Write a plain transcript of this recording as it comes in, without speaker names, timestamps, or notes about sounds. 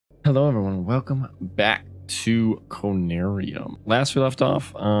Hello everyone, welcome back to Conarium. Last we left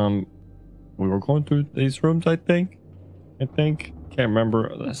off, we were going through these rooms, I think. Can't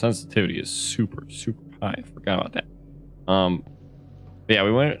remember. The sensitivity is super high. I forgot about that. But yeah,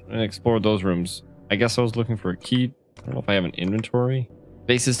 we went and explored those rooms. I guess I was looking for a key. I don't know if I have an inventory.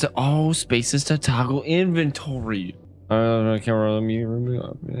 Spaces to toggle inventory. Camera, let me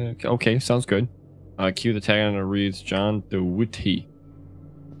okay, sounds good. Cue the tag on it reads John DeWitty.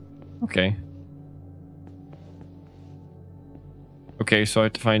 Okay. Okay, so I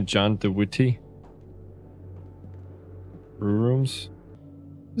have to find John DeWitty. Brew rooms.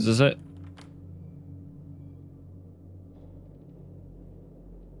 Is this it?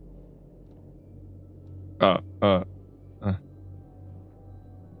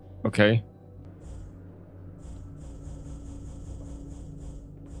 Okay.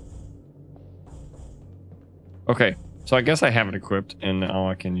 Okay, so I guess I have it equipped and now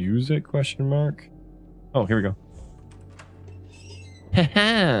I can use it, question mark. Oh, here we go.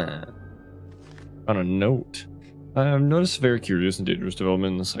 Haha. On a note. I've noticed a very curious and dangerous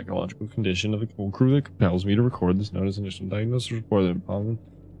development in the psychological condition of the whole crew that compels me to record this notice initial diagnosis report that problem.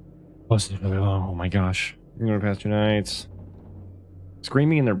 Plus, it's really long. Oh my gosh. I'm gonna pass 2 nights.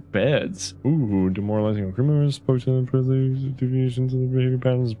 Screaming in their beds. Ooh, demoralizing criminals, posting privilege, deviations of the behavior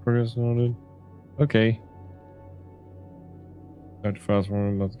patterns, progress noted. Okay. Dr. Frost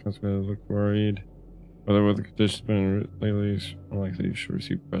warned about the consequences, look worried. Whether with the conditions been lately, more likely you should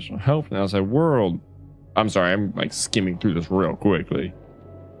receive professional help in the outside world. I'm sorry, I'm like skimming through this real quickly.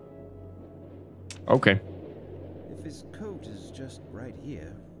 Okay. If his coat is just right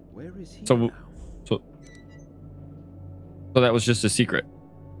here, where is he So now? So that was just a secret.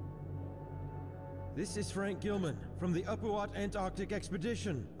 This is Frank Gilman from the Upward Antarctic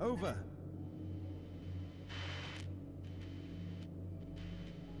Expedition. Over.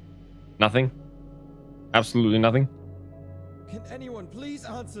 Nothing? Absolutely nothing? Can anyone please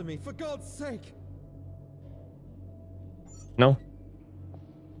answer me, for God's sake? No?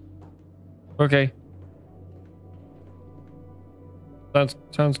 Okay.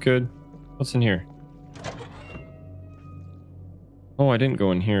 Sounds good. What's in here? Oh, I didn't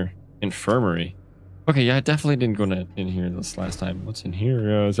go in here. Infirmary. Okay, yeah, I definitely didn't go in here this last time. What's in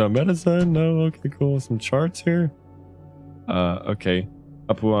here? Is that medicine? No? Okay, cool. Some charts here. Okay.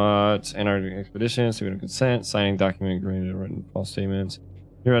 Upward Antarctic Expedition, statement of consent, signing document, granted written false statements.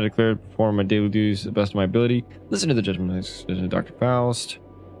 Here I declare to perform my daily duties to the best of my ability. Listen to the judgment of Dr. Faust.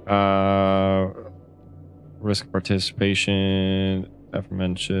 Risk participation.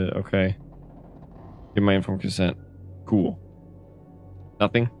 Aforementioned. Okay. Give my informed consent. Cool.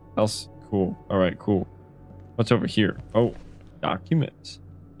 Nothing else? Cool. Alright, cool. What's over here? Oh, documents.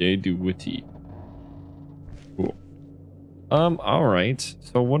 They do witty. Cool. Alright.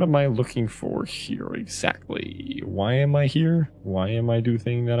 So what am I looking for here exactly? Why am I here? Why am I doing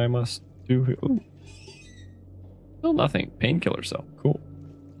thing that I must do? Ooh. Still nothing. Painkiller cell. Cool.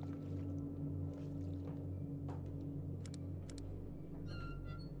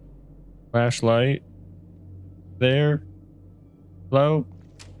 Flashlight. There. Hello?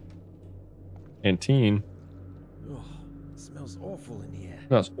 Canteen. Ugh, it smells awful in here.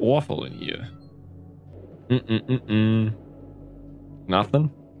 Smells awful in here.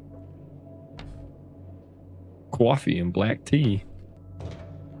 Nothing? Coffee and black tea.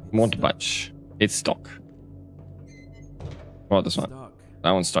 Want much. It's stuck. Oh, this one. Stuck.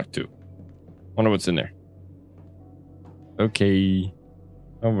 That one's stuck too. Wonder what's in there. Okay.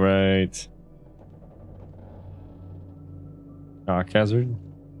 Alright. Shock hazard.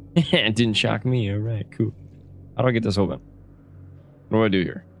 It didn't shock me. Alright, cool. How do I get this open? What do I do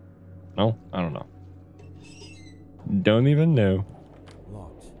here? No? I don't know. Don't even know.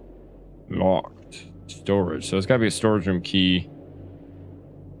 Locked. Locked. Storage. So it's gotta be a storage room key.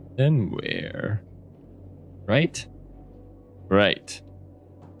 Then where? Right? Right.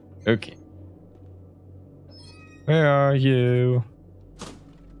 Okay. Where are you?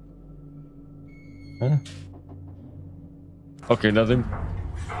 Huh? Okay, nothing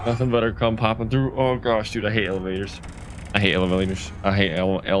better come popping through. Oh gosh, dude, I hate elevators. I hate elevators. I hate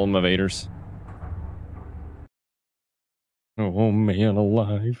elevators. Oh man,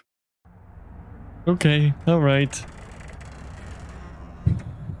 alive. Okay, alright.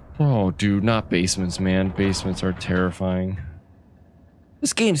 Oh, dude, not basements, man. Basements are terrifying.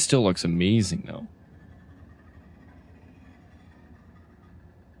 This game still looks amazing, though.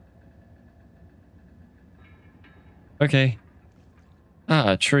 Okay.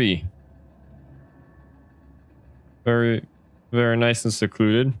 Ah, a tree. Very, very nice and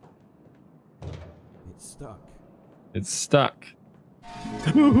secluded. It's stuck. It's stuck.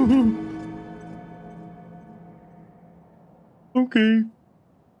 Okay.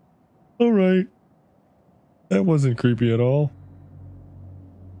 All right. That wasn't creepy at all.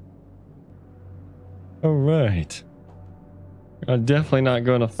 All right. I'm definitely not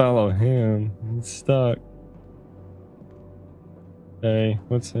going to follow him. He's stuck. Okay,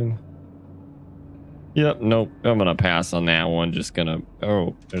 what's in? Yep, nope. I'm going to pass on that one. Just going to...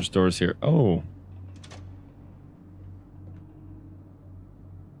 Oh, there's doors here. Oh.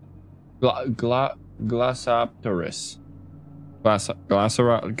 Glossopterus.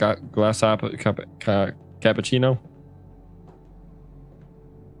 Cappuccino?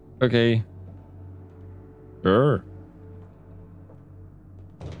 Okay. Sure.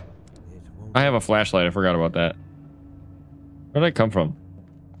 I have a flashlight. I forgot about that. Where did I come from?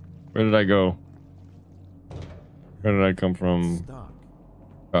 Where did I go? Where did I come from?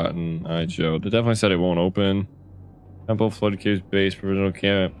 Cotton Eye Joe. They definitely said it won't open. Temple flooded caves base. Provisional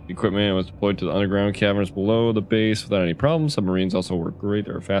camp equipment was deployed to the underground caverns below the base without any problems. Submarines also work great.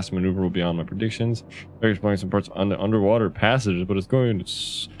 They are fast and maneuverable beyond my predictions. They're exploring some parts on the underwater passages, but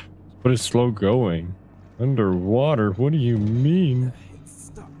it's slow going. Underwater? What do you mean?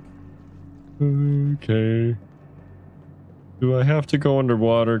 Okay. Do I have to go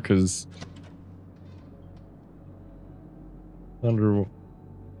underwater? Because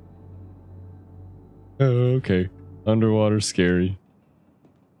okay. Underwater scary.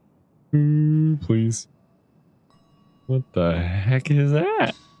 Please. What the heck is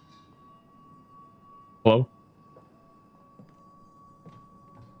that? Hello?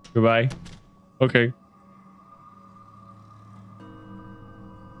 Goodbye. Okay.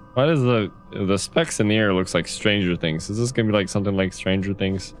 Why does the specks in the air looks like Stranger Things? Is this gonna be like something like Stranger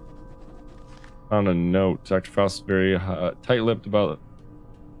Things? On a note, Dr. Faust is very tight-lipped about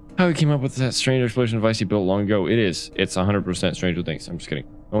how he came up with that strange explosion device he built long ago. It's 100% Stranger Things. I'm just kidding.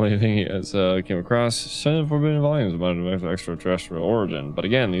 The only thing he has came across 7 forbidden volumes about an extraterrestrial origin. But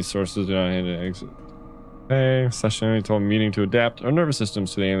again, these sources do not hint at exit. Okay, Session told meaning to adapt our nervous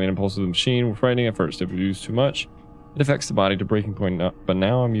systems to the alien impulses of the machine. We're frightening at first. If we use too much, it affects the body to breaking point. But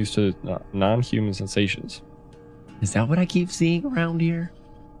now I'm used to non-human sensations. Is that what I keep seeing around here?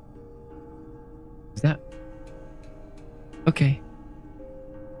 Is that okay?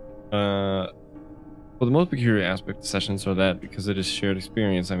 Well, the most peculiar aspect of sessions are that because it is shared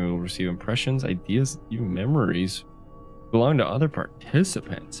experience, I'm able to receive impressions, ideas, even memories belong to other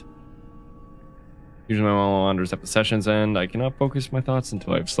participants. Usually my mom wanders after sessions and I cannot focus my thoughts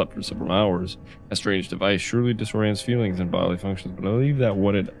until I've slept for several hours. A strange device surely disorients feelings and bodily functions, but I believe that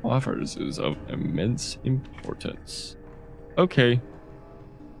what it offers is of immense importance. Okay.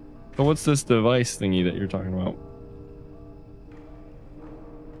 So what's this device thingy that you're talking about?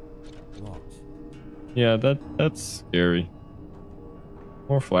 Yeah, that's scary.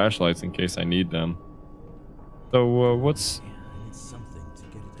 More flashlights in case I need them. So what's?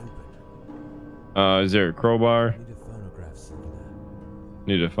 Is there a crowbar?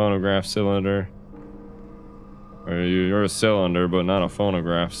 Need a phonograph cylinder. Or you're a cylinder, but not a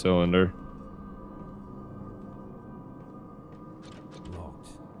phonograph cylinder.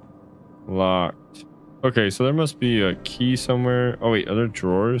 Locked. Okay, so there must be a key somewhere. Oh wait, other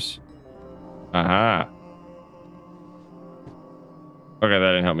drawers? Aha. Okay, that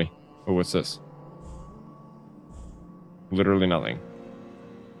didn't help me. Oh, what's this? Literally nothing.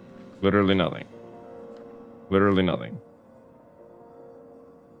 Literally nothing. Literally nothing.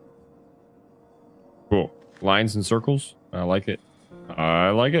 Cool. Lines and circles. I like it.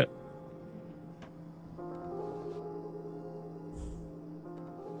 I like it.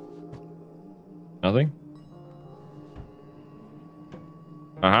 Nothing?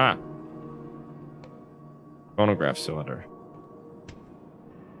 Aha. Phonograph cylinder.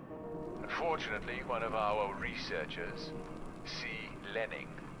 Unfortunately, one of our researchers, C. Lenning,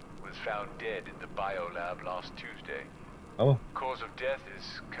 was found dead in the biolab last Tuesday. Oh. Cause of death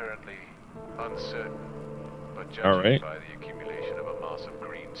is currently uncertain, but judging by the accumulation of a mass of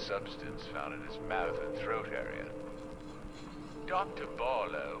green substance found in his mouth and throat area. Dr.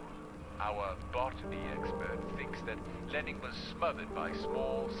 Barlow, our botany expert, thinks that Lenning was smothered by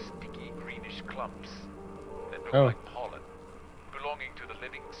small, sticky, greenish clumps that look like pollen, belonging to the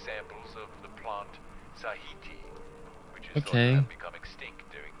living samples of the plant Sahiti, which is thought to have become extinct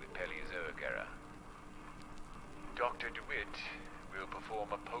during the Paleozoic era. Dr. DeWitt will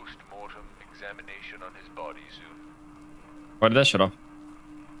perform a post-mortem examination on his body soon. Why did that shut off?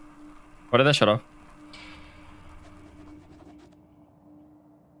 Why did that shut off?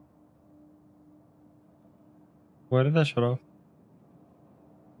 Why did that shut off?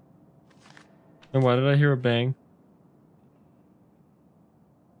 And why did I hear a bang?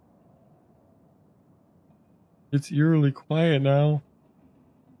 It's eerily quiet now.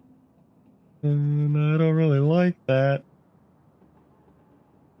 And I don't really like that.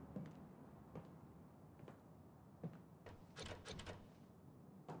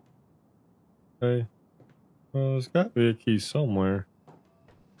 Okay. Well, there's got to be a key somewhere.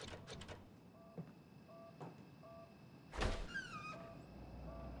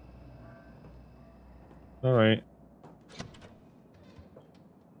 All right.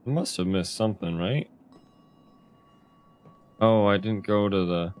 I must have missed something, right? Oh, I didn't go to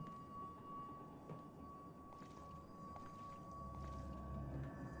the...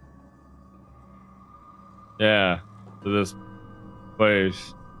 Yeah, to this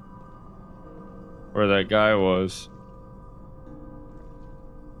place where that guy was.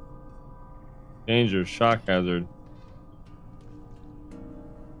 Danger, shock hazard.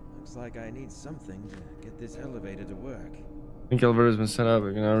 Looks like I need something to get this elevator to work. I think elevator's been set up.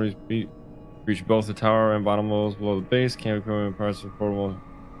 It can already reach both the tower and bottom levels below the base. Camp equipment parts of portable.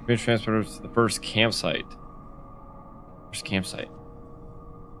 Being transported to the first campsite. First campsite.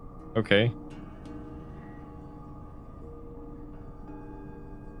 Okay.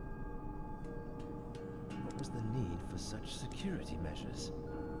 What was the need for such security measures?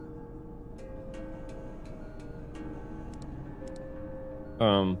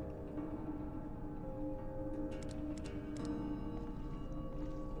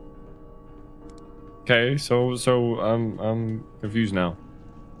 Okay, so I'm confused now.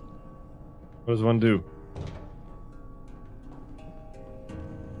 What does one do?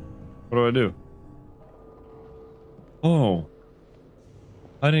 What do I do? Oh.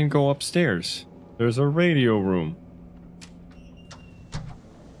 I didn't go upstairs. There's a radio room.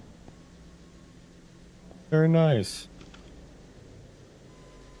 Very nice.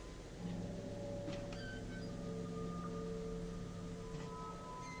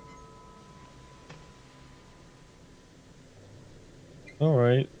 All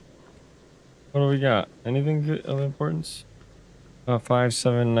right. What do we got? Anything good of importance?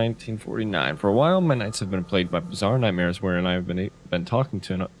 5/7/1949. For a while, my nights have been plagued by bizarre nightmares wherein I have been talking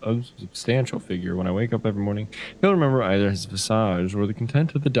to an unsubstantial figure. When I wake up every morning, he'll remember either his visage or the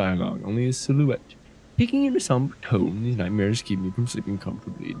content of the dialogue, only his silhouette. Taking in a somber tone, these nightmares keep me from sleeping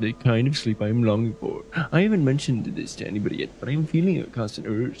comfortably. The kind of sleep I am longing for. I haven't mentioned this to anybody yet, but I am feeling a constant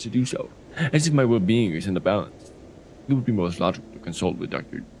urge to do so, as if my well-being is in the balance. It would be most logical to consult with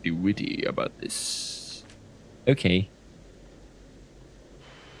Dr. DeWitty about this. Okay.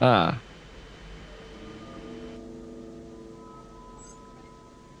 Ah.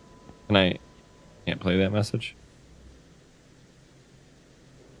 Can't play that message?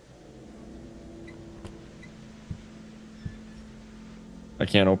 I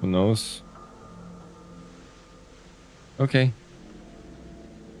can't open those. Okay.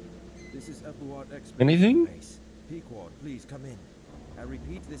 This is Upward Expedition Anything? Base. Pequod, please come in. I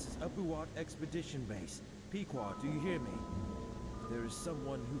repeat, this is Upward Expedition Base. Pequod, do you hear me? If there is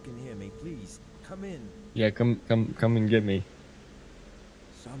someone who can hear me, please come in. Yeah, come and get me.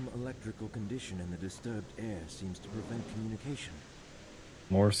 Some electrical condition in the disturbed air seems to prevent communication.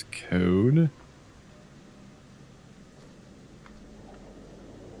 Morse code?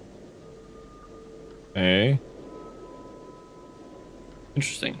 Okay.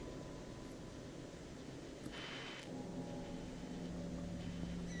 Interesting.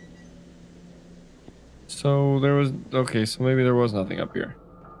 So there was, okay, so maybe there was nothing up here.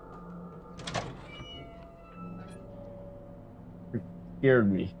 It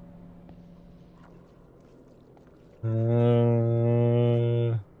scared me.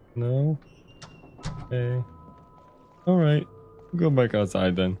 No. Okay. All right. Go back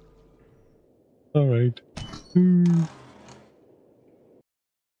outside then. All right.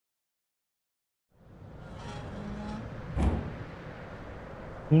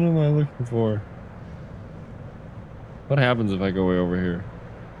 What am I looking for? What happens if I go way over here?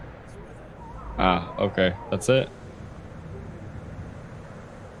 Ah, okay. That's it.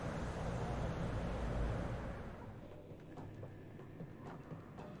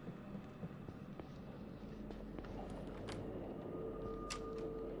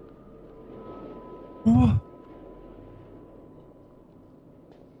 Whoa.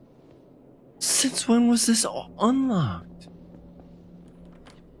 Since when was this all unlocked?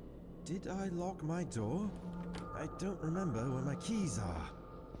 Did I lock my door? I don't remember where my keys are.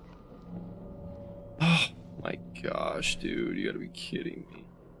 Oh my gosh, dude. You gotta be kidding me.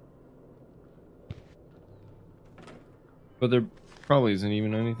 But there probably isn't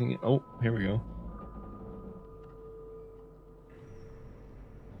even anything. Oh, here we go.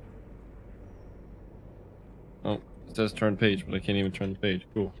 Oh, it says turn page, but I can't even turn the page.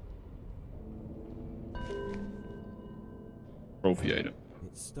 Cool. Trophy item.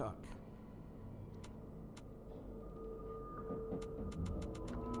 It's stuck.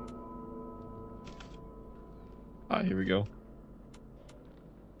 Ah, here we go.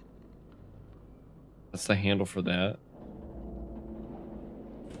 That's the handle for that.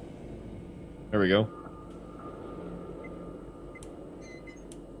 There we go.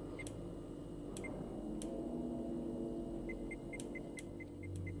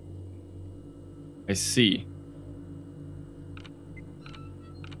 I see.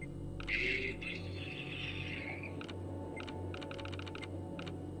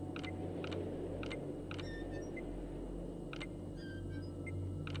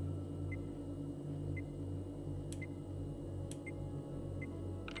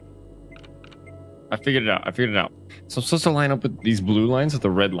 I figured it out. I figured it out. So I'm supposed to line up with these blue lines with the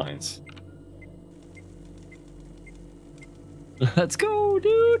red lines. Let's go,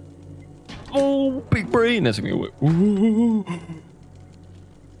 dude. Oh, big brain. That's gonna be a ooh.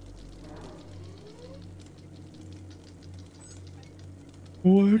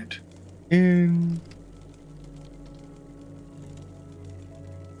 What in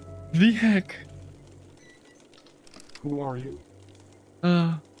the heck? Who are you?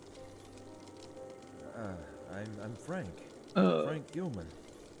 I'm Frank. Uh. Frank Gilman.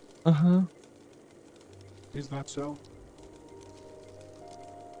 Uh-huh. Is that so?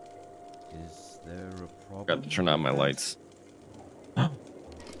 Is there a problem? Got to turn on my lights.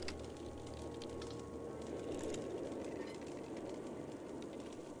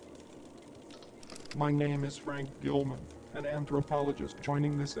 My name is Frank Gilman, an anthropologist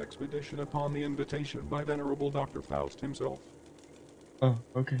joining this expedition upon the invitation by Venerable Dr. Faust himself. Oh,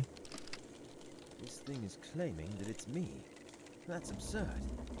 okay. This thing is claiming that it's me. That's absurd.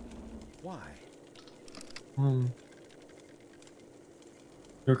 Why?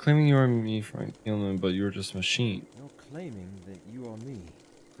 You're claiming you are me, Frank Gilman, but you're just a machine. You're claiming that you are me,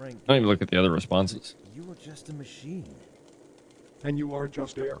 Frank. I don't even look at the other responses. You are just a machine. And you are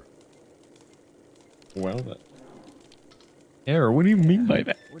just air. Well, then. Error? What do you mean by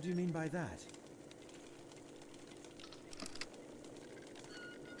that? What do you mean by that?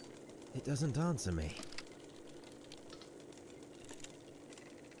 It doesn't answer me.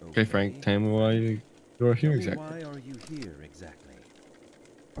 Okay, Frank, tell me why you're here Tell me exactly. why are you here exactly?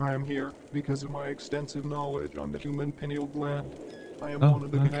 I am here because of my extensive knowledge on the human pineal gland. I am Oh, one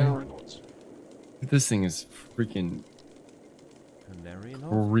of the okay. Conarians. This thing is freaking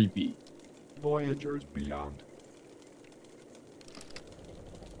Conarium? creepy. Voyagers beyond.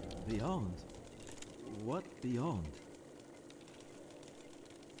 Beyond? What beyond?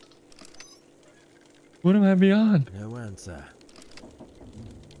 What am I beyond? No answer.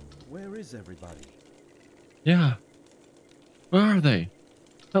 Where is everybody? Yeah. Where are they?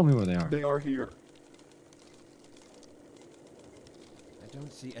 Tell me where they are. They are here. I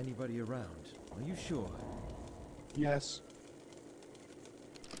don't see anybody around. Are you sure? Yes.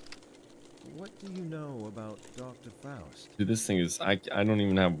 What do you know about Dr. Faust? Dude, this thing is, I don't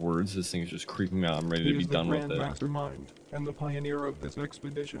even have words. This thing is just creeping me out. I'm ready He to be is the done with grand it. mastermind and the pioneer of this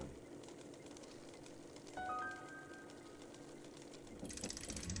expedition.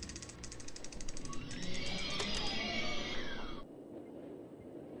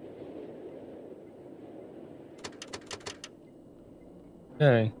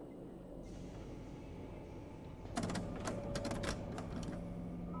 Okay.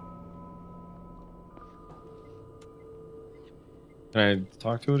 Can I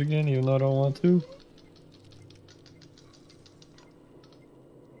talk to it again, even though I don't want to?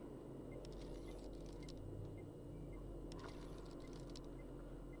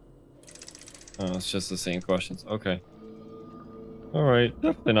 Oh, it's just the same questions. Okay. Alright.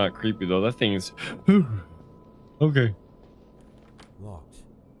 Definitely not creepy, though. That thing is... Okay. Locked.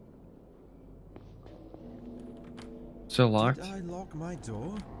 Still locked? Did I lock my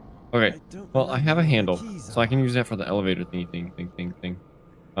door? Okay. I don't Well, I remember have a where my handle, keys so I can are. use that for the elevator thingy thing.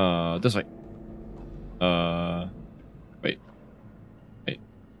 This way. Wait.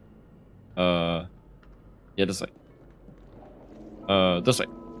 Yeah, this way. This way.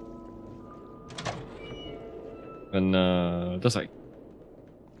 And, this way.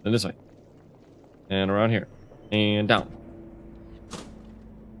 Then this way. And around here. And down.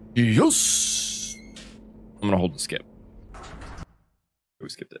 Yes! I'm gonna hold the skip. We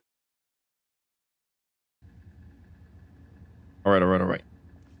skipped it. Alright.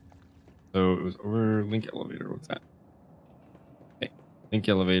 So it was over link elevator. What's that? Okay. Link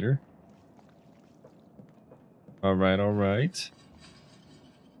elevator. Alright.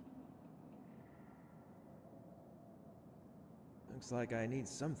 Looks like I need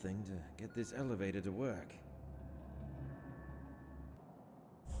something to get this elevator to work.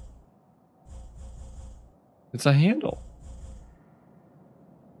 It's a handle.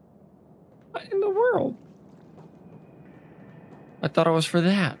 What in the world? I thought it was for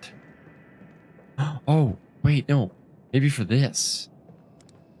that. Oh, wait, no. Maybe for this.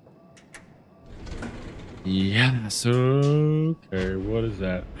 Yes. Okay, what is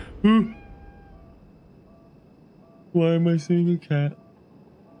that? Why am I seeing a cat?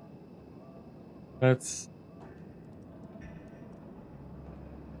 That's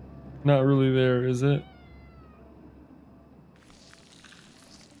not really there, is it?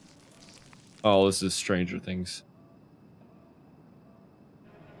 Oh, this is Stranger Things.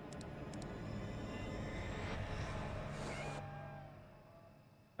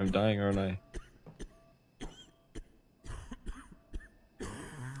 I'm dying, aren't I?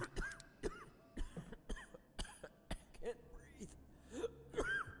 Can't breathe.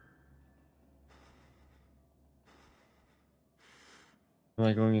 Am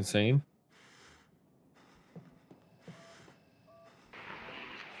I going insane?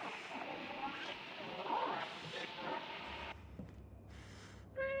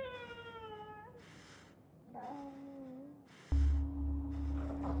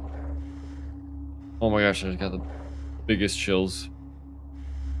 Oh my gosh, I just got the biggest chills.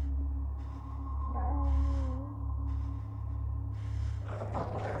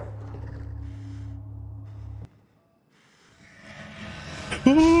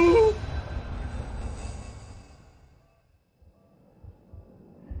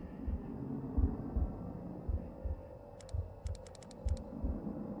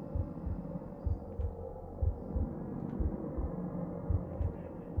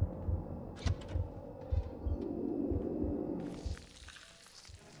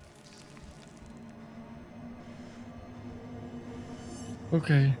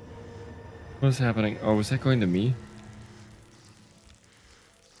 Okay. What's happening? Oh, was that going to me?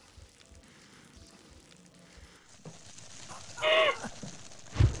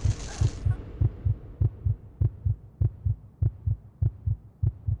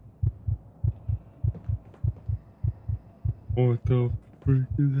 What the frick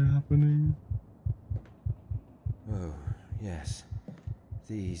is happening? Oh, yes.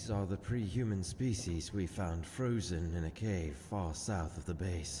 These are the pre-human species we found frozen in a cave far south of the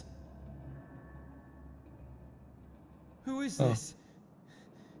base. Who is this?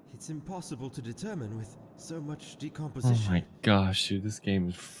 It's impossible to determine with so much Oh decomposition. my gosh, dude, this game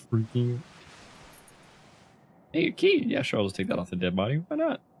is freaking. Hey, a key. Yeah, sure, I'll just take that off the dead body. Why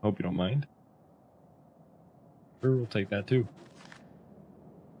not? Hope you don't mind. Sure, we'll take that too.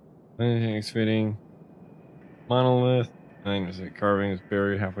 Anything excavating. Monolith. Nothing is carving is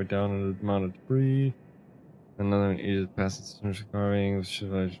buried halfway down in a mountain of debris. Another one is past its carving, which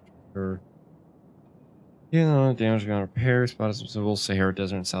should yeah, damage gone repair. Spotted some symbols. Sahara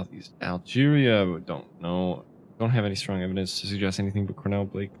Desert in southeast Algeria, but don't know. Don't have any strong evidence to suggest anything but Cornell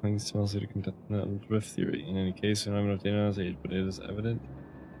Blake clings smells to conduct the drift theory. In any case, we don't have enough data on his age, but it is evident.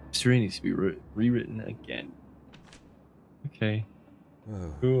 History needs to be rewritten again. Okay.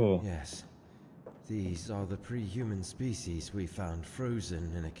 Oh, Cool. yes. These are the pre-human species we found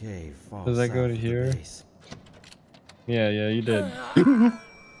frozen in a cave far Does that south go to of here? the base. Yeah, you did.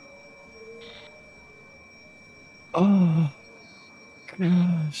 Oh,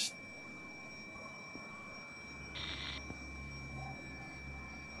 gosh.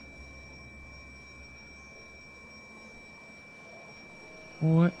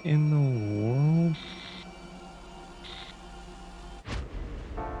 What in the world?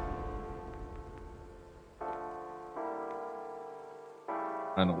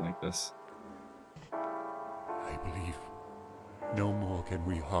 I don't like this. I believe no more can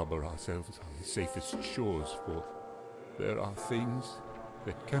we harbor ourselves on the safest shores, for there are things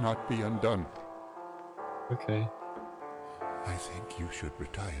that cannot be undone. Okay. I think you should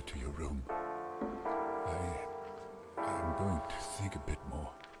retire to your room. I'm going to think a bit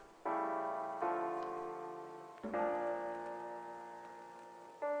more.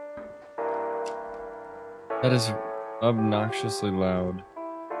 That is obnoxiously loud.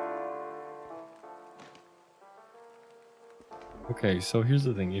 Okay, so here's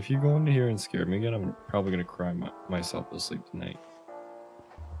the thing. If you go into here and scare me again, I'm probably going to cry myself to sleep tonight.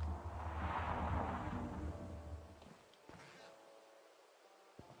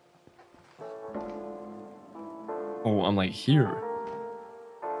 Oh, I'm like here.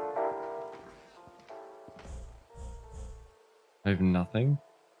 I have nothing.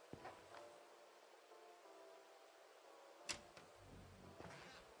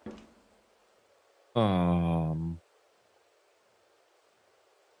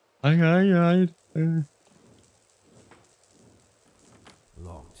 I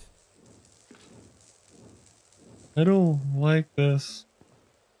Locked. I don't like this.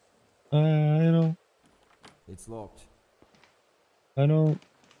 I don't. It's locked. I don't.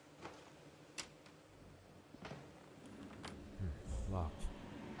 Locked.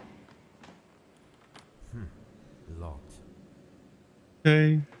 Locked.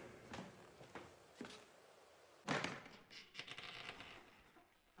 Okay.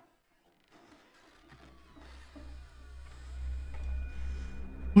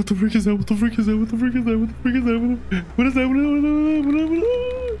 What the frick is that? What the frick is that? What the frick is that? What the frick is that? What is that? What is that? What is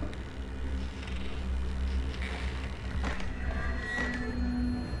that?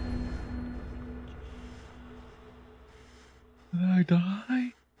 Did I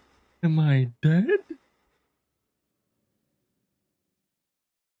die? Am I dead?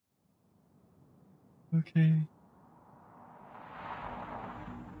 Okay.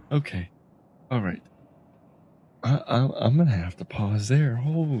 Okay. All right. I'm gonna have to pause there.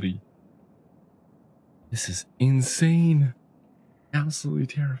 Holy. This is insane. Absolutely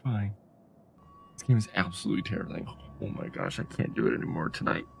terrifying. This game is absolutely terrifying. Oh my gosh, I can't do it anymore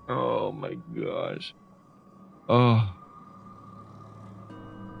tonight. Oh my gosh. Oh.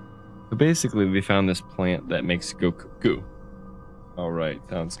 So basically, we found this plant that makes go cuckoo. All right,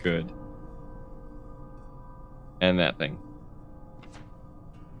 sounds good. And that thing.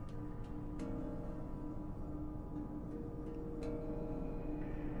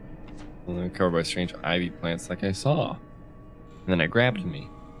 And then covered by strange ivy plants like I saw. And then it grabbed me.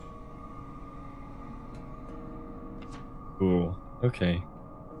 Cool. Okay.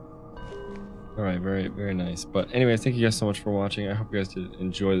 Alright, very, very nice. But anyways, thank you guys so much for watching. I hope you guys did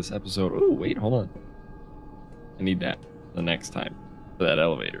enjoy this episode. Oh, wait, hold on. I need that the next time for that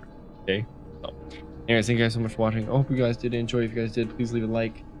elevator. Okay? So, anyways, thank you guys so much for watching. I hope you guys did enjoy. If you guys did, please leave a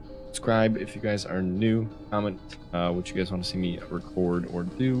like. Subscribe if you guys are new. Comment what you guys want to see me record or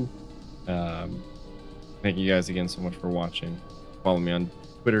do. Thank you guys again so much for watching. Follow me on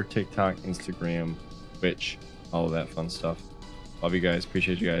Twitter, TikTok, Instagram, Twitch, all of that fun stuff. Love you guys,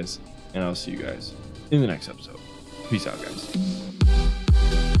 appreciate you guys, and I'll see you guys in the next episode. Peace out, guys.